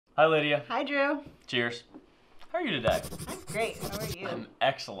Hi, Lydia. Hi, Drew. Cheers. How are you today? I'm great. How are you? I'm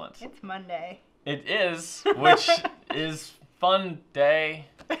excellent. It's Monday. It is, which is fun day.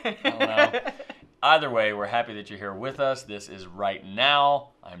 I don't know. Either way, we're happy that you're here with us. This is Right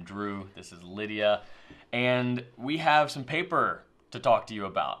Now. I'm Drew. This is Lydia. And we have some paper to talk to you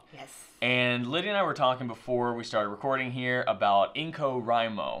about. Yes. And Lydia and I were talking before we started recording here about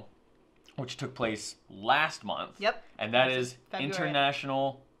InCoWriMo, which took place last month. Yep. And that is February.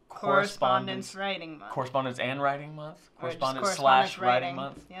 International Correspondence Writing Month. Correspondence and Writing Month? Or just Correspondence / Writing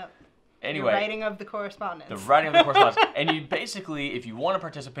Month? Yep. Anyway. The writing of the correspondence. The writing of the correspondence. And you basically, if you want to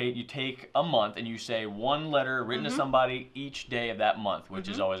participate, you take a month and you say one letter written to somebody each day of that month, which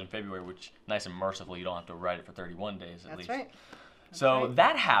is always in February, which nice and merciful. You don't have to write it for 31 days at least. That's right. So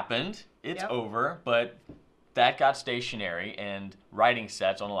that happened. It's Yep. over, but that got stationery and writing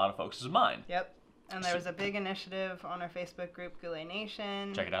sets on a lot of folks' mind. Yep. And there was a big initiative on our Facebook group, Goulet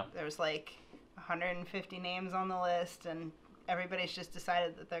Nation. Check it out. There was like 150 names on the list, and everybody's just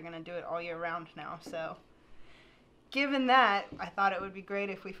decided that they're going to do it all year round now. So given that, I thought it would be great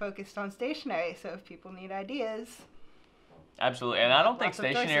if we focused on stationery. So if people need ideas. Absolutely. And I don't think Lots of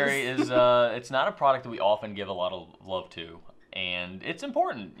stationery choices. is, it's not a product that we often give a lot of love to. And it's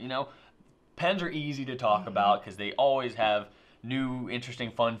important, you know. Pens are easy to talk about because they always have new, interesting,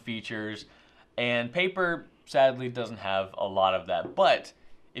 fun features. And paper, sadly, doesn't have a lot of that. But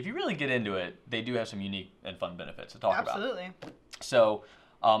if you really get into it, they do have some unique and fun benefits to talk about. Absolutely. So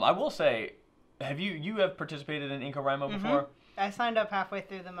I will say, you have participated in InCoWriMo before? I signed up halfway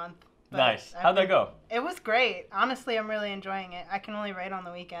through the month. But Nice. How'd that go? It was great. Honestly, I'm really enjoying it. I can only write on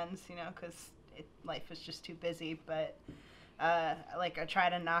the weekends, you know, because life is just too busy. But I try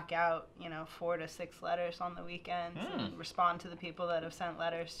to knock out, 4 to 6 letters on the weekends and respond to the people that have sent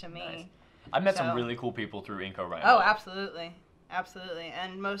letters to me. Nice. I've met some really cool people through InCoWriMo. Oh, absolutely. Absolutely.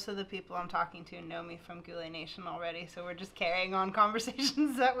 And most of the people I'm talking to know me from Goulet Nation already, so we're just carrying on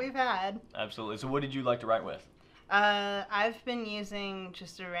conversations that we've had. Absolutely. So what did you like to write with? I've been using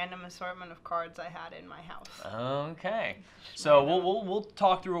just a random assortment of cards I had in my house. Okay. So we'll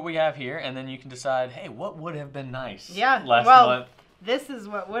talk through what we have here, and then you can decide, hey, what would have been nice last month? This is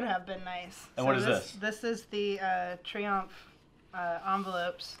what would have been nice. And what is this? This is the Triumph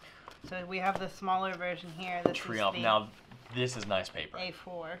envelopes. So we have the smaller version here. This Triumph. Is the now, this is nice paper.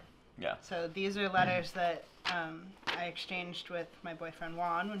 A4. Yeah. So these are letters that I exchanged with my boyfriend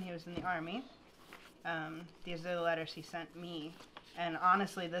Juan when he was in the Army. These are the letters he sent me. And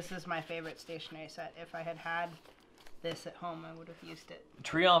honestly, this is my favorite stationery set. If I had had this at home, I would have used it.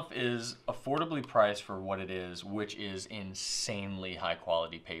 Triumph is affordably priced for what it is, which is insanely high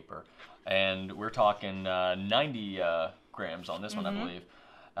quality paper. And we're talking 90 grams on this one, I believe.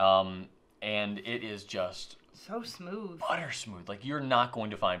 And it is just so smooth. Butter smooth. Like, you're not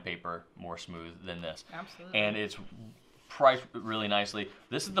going to find paper more smooth than this. Absolutely. And it's priced really nicely.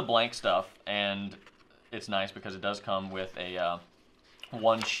 This is the blank stuff, and it's nice because it does come with a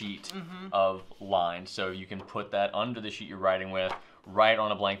one sheet of lines, so you can put that under the sheet you're writing with, write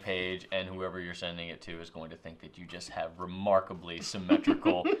on a blank page, and whoever you're sending it to is going to think that you just have remarkably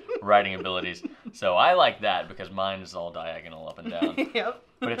symmetrical writing abilities. So I like that because mine is all diagonal up and down. Yep.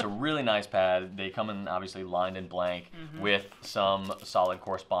 But it's a really nice pad. They come in obviously lined in blank with some solid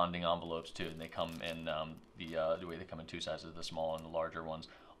corresponding envelopes too. And they come in the way they come in 2 sizes, the small and the larger ones,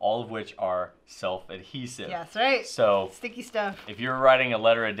 all of which are self-adhesive. Yeah, that's right. So sticky stuff. If you're writing a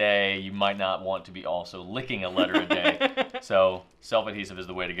letter a day, you might not want to be also licking a letter a day. So self-adhesive is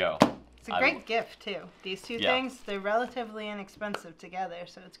the way to go. It's a great gift too. These two Yeah. things, they're relatively inexpensive together,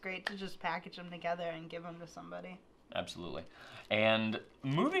 so it's great to just package them together and give them to somebody. Absolutely. And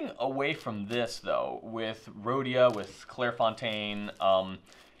moving away from this, though, with Rhodia, with Clairefontaine,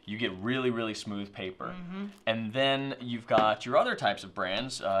 you get really, really smooth paper. And then you've got your other types of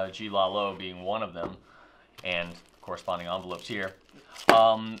brands, G. Lalo being one of them, and corresponding envelopes here.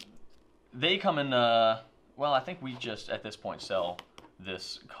 They come in, well, I think we just, at this point, sell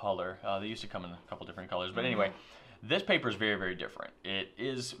this color. They used to come in a couple different colors. But anyway, this paper is very, very different. It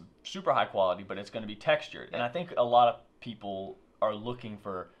is super high quality, but it's going to be textured. And I think a lot of people are looking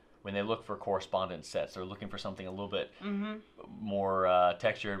for, when they look for correspondence sets, they're looking for something a little bit more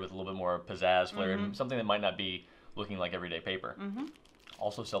textured with a little bit more pizzazz flair, something that might not be looking like everyday paper.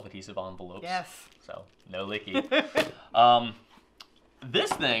 Also self-adhesive envelopes. Yes. So no licky.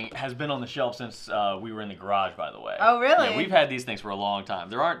 This thing has been on the shelf since we were in the garage, by the way. Oh, really? Yeah, we've had these things for a long time.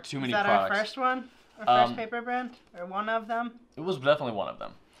 There aren't too many products. Is that our first one? Our first paper brand? Or one of them? It was definitely one of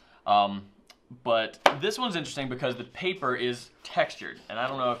them. But this one's interesting because the paper is textured. And I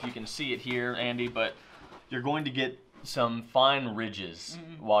don't know if you can see it here, Andy, but you're going to get some fine ridges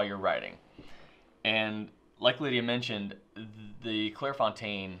while you're writing. And like Lydia mentioned, the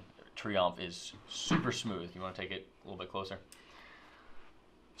Clairefontaine Triomphe is super smooth. You want to take it a little bit closer?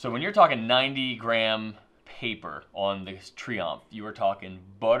 So when you're talking 90-gram paper on the Triomphe, you are talking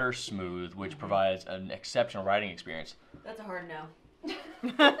butter smooth, which provides an exceptional writing experience. That's a hard no.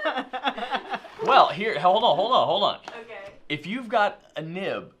 Well, here, hold on. Okay. If you've got a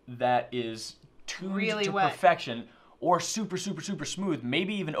nib that is tuned Really to wet. perfection, or super smooth,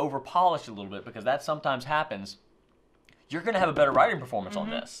 maybe even over polished a little bit, because that sometimes happens, you're going to have a better writing performance on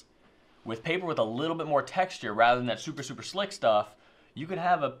this. With paper with a little bit more texture rather than that super slick stuff, you could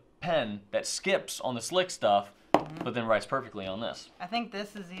have a pen that skips on the slick stuff, but then writes perfectly on this. I think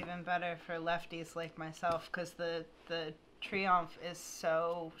this is even better for lefties like myself, because the Triomphe is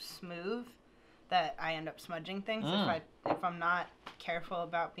so smooth that I end up smudging things. If I'm not careful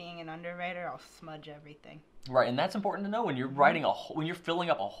about being an underwriter, I'll smudge everything. Right, and that's important to know when you're writing when you're filling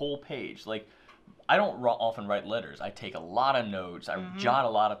up a whole page. Like, I don't often write letters. I take a lot of notes. I jot a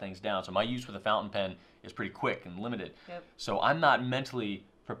lot of things down. So my use with a fountain pen is pretty quick and limited. Yep. So I'm not mentally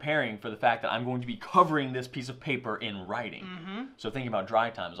preparing for the fact that I'm going to be covering this piece of paper in writing. So thinking about dry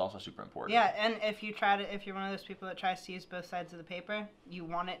time is also super important. Yeah, and if you're one of those people that tries to use both sides of the paper, you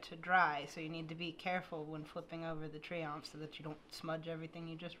want it to dry, so you need to be careful when flipping over the Triomphe so that you don't smudge everything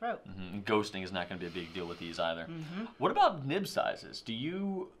you just wrote. And ghosting is not going to be a big deal with these either. What about nib sizes? Do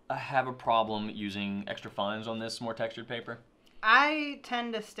you have a problem using extra fines on this more textured paper? I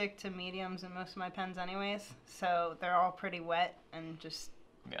tend to stick to mediums in most of my pens anyways, so they're all pretty wet and just...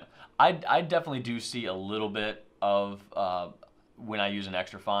 Yeah, I definitely do see a little bit of, when I use an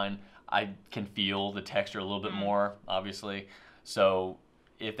extra fine, I can feel the texture a little bit more, obviously. So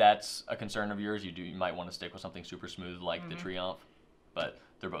if that's a concern of yours, you might want to stick with something super smooth like the Triomphe, but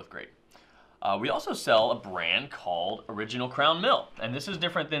they're both great. We also sell a brand called Original Crown Mill, and this is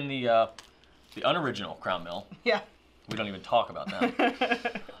different than the unoriginal Crown Mill. Yeah. We don't even talk about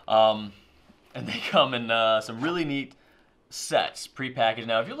that. And they come in some really neat sets, prepackaged.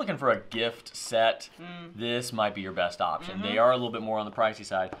 Now, if you're looking for a gift set, this might be your best option. They are a little bit more on the pricey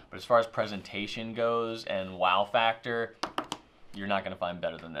side, but as far as presentation goes and wow factor, you're not going to find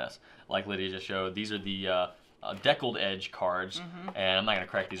better than this. Like Lydia just showed, these are the deckled edge cards, and I'm not going to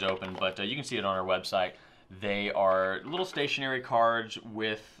crack these open, but you can see it on our website. They are little stationery cards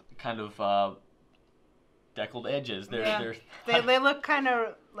with kind of deckled edges. They look kind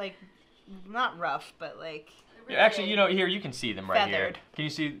of like, not rough, but like... Actually, you know, here, you can see them right here. Feathered. Can you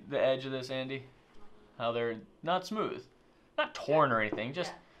see the edge of this, Andy? How they're not smooth. Not torn or anything,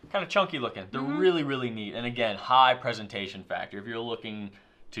 just kind of chunky looking. They're really neat. And again, high presentation factor. If you're looking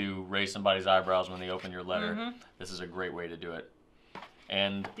to raise somebody's eyebrows when they open your letter, this is a great way to do it.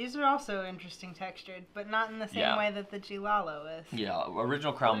 And these are also interesting textured, but not in the same way that the Gilalo is. Yeah,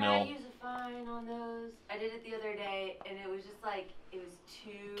 Original Crown Mill. I use a fine on those. I did it the other day, and it was just like, it was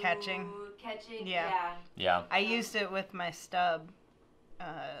too... Catching. Yeah. I used it with my stub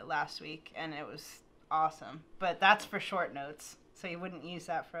last week, and it was awesome. But that's for short notes, so you wouldn't use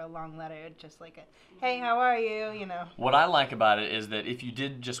that for a long letter. Just like a, hey, how are you, you know. What I like about it is that if you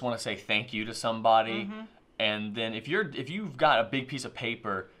did just want to say thank you to somebody, and then if you've got a big piece of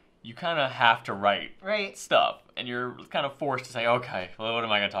paper, you kind of have to write stuff, and you're kind of forced to say, okay, well, what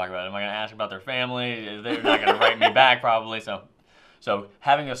am I going to talk about? Am I going to ask about their family? They're not going to write me back probably. So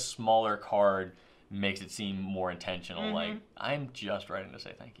having a smaller card makes it seem more intentional. Like, I'm just writing to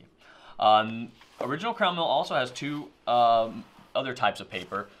say thank you. Original Crown Mill also has two other types of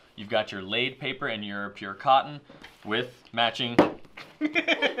paper. You've got your laid paper and your pure cotton with matching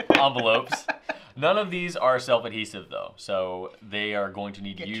envelopes. None of these are self-adhesive though, so they are going to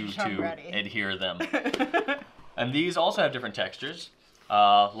need you to adhere them. And these also have different textures.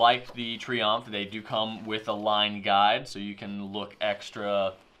 Like the Triomphe, they do come with a line guide, so you can look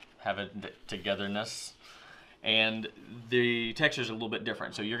extra, have a togetherness. And the textures are a little bit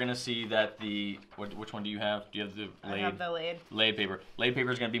different. So you're going to see that which one do you have? Do you have the laid? I have the laid. Laid paper. Laid paper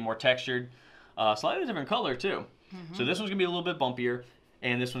is going to be more textured. Slightly different color too. So this one's going to be a little bit bumpier,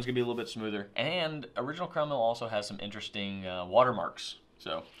 and this one's going to be a little bit smoother. And Original Crown Mill also has some interesting watermarks.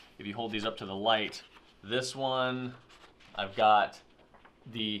 So if you hold these up to the light, this one, I've got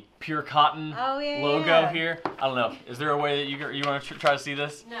the pure cotton logo here. I don't know. Is there a way that you want to try to see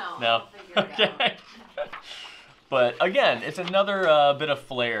this? No. No. Okay. But again, it's another bit of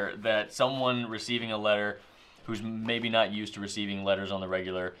flair that someone receiving a letter who's maybe not used to receiving letters on the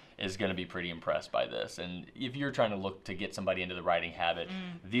regular is going to be pretty impressed by this. And if you're trying to look to get somebody into the writing habit,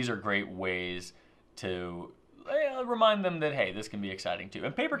 these are great ways to remind them that, hey, this can be exciting too.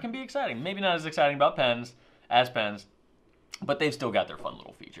 And paper can be exciting. Maybe not as exciting about pens as pens, but they've still got their fun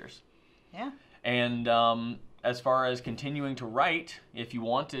little features. Yeah. And as far as continuing to write, if you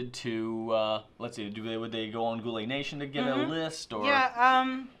wanted to, let's see, would they go on Goulet Nation to get a list? Or Yeah,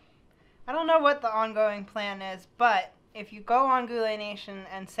 I don't know what the ongoing plan is, but if you go on Goulet Nation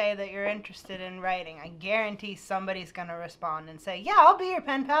and say that you're interested in writing, I guarantee somebody's going to respond and say, yeah, I'll be your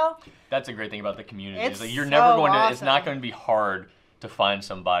pen pal. That's a great thing about the community. It's You're so never going to, awesome. it's not going to be hard to find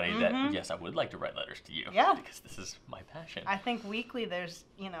somebody that, yes, I would like to write letters to you. Yeah. Because this is my passion. I think weekly there's,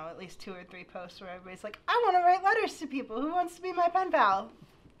 at least 2 or 3 posts where everybody's like, I want to write letters to people. Who wants to be my pen pal?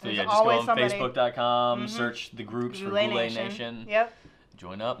 So There's yeah, just go always on somebody. Facebook.com, search the groups for Goulet Nation. Yep.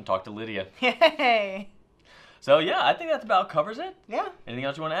 Join up and talk to Lydia. Yay. So yeah, I think that about covers it. Yeah. Anything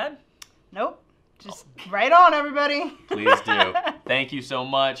else you want to add? Nope. Just write on, everybody. Please do. Thank you so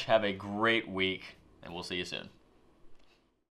much. Have a great week, and we'll see you soon.